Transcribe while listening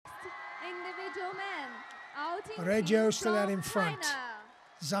individual men. Outing Reggio team still out from in front. China.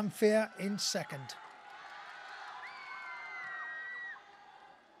 Zamfir in second.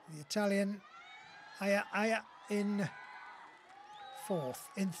 The Italian Aya in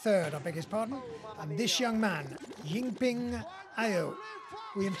third, I beg his pardon. And this young man, Jinping Ayo,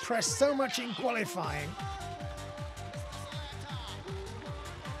 who impressed so much in qualifying,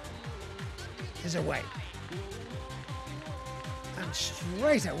 is away. And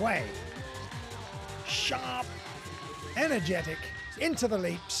straight away, sharp, energetic, into the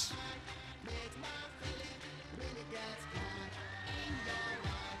leaps.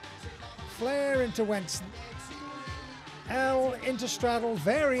 Flare into Wenson. L into straddle,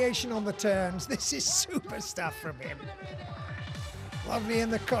 variation on the turns. This is super stuff from him. Lovely in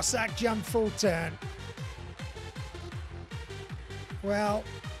the Cossack jump full turn. Well,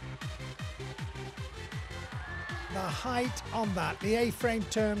 the height on that, the A-frame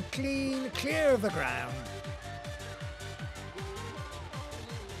turn clean, clear of the ground.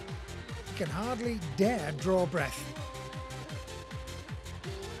 You can hardly dare draw breath.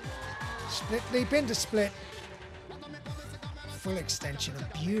 Split leap into split. Full extension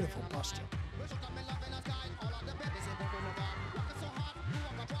and beautiful posture.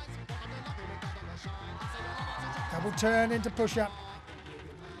 Double turn into push-up.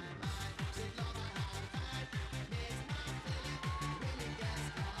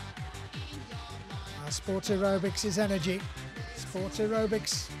 Sports aerobics is energy. Sports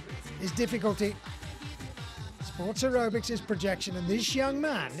aerobics is difficulty. Sports aerobics is projection, and this young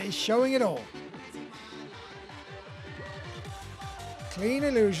man is showing it all. Clean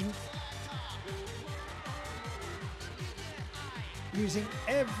illusion. Using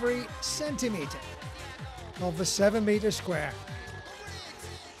every centimetre of the 7-metre square.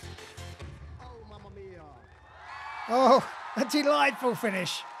 Oh, a delightful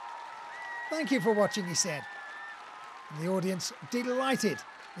finish. Thank you for watching, he said. And the audience delighted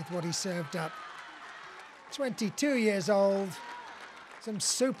with what he served up. 22 years old, some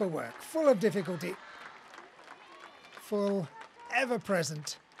super work, full of difficulty, full,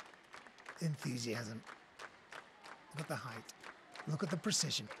 ever-present enthusiasm. Look at the height, look at the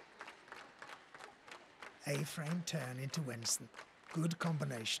precision. A-frame turn into Winston, good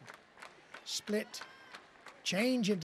combination. Split, change into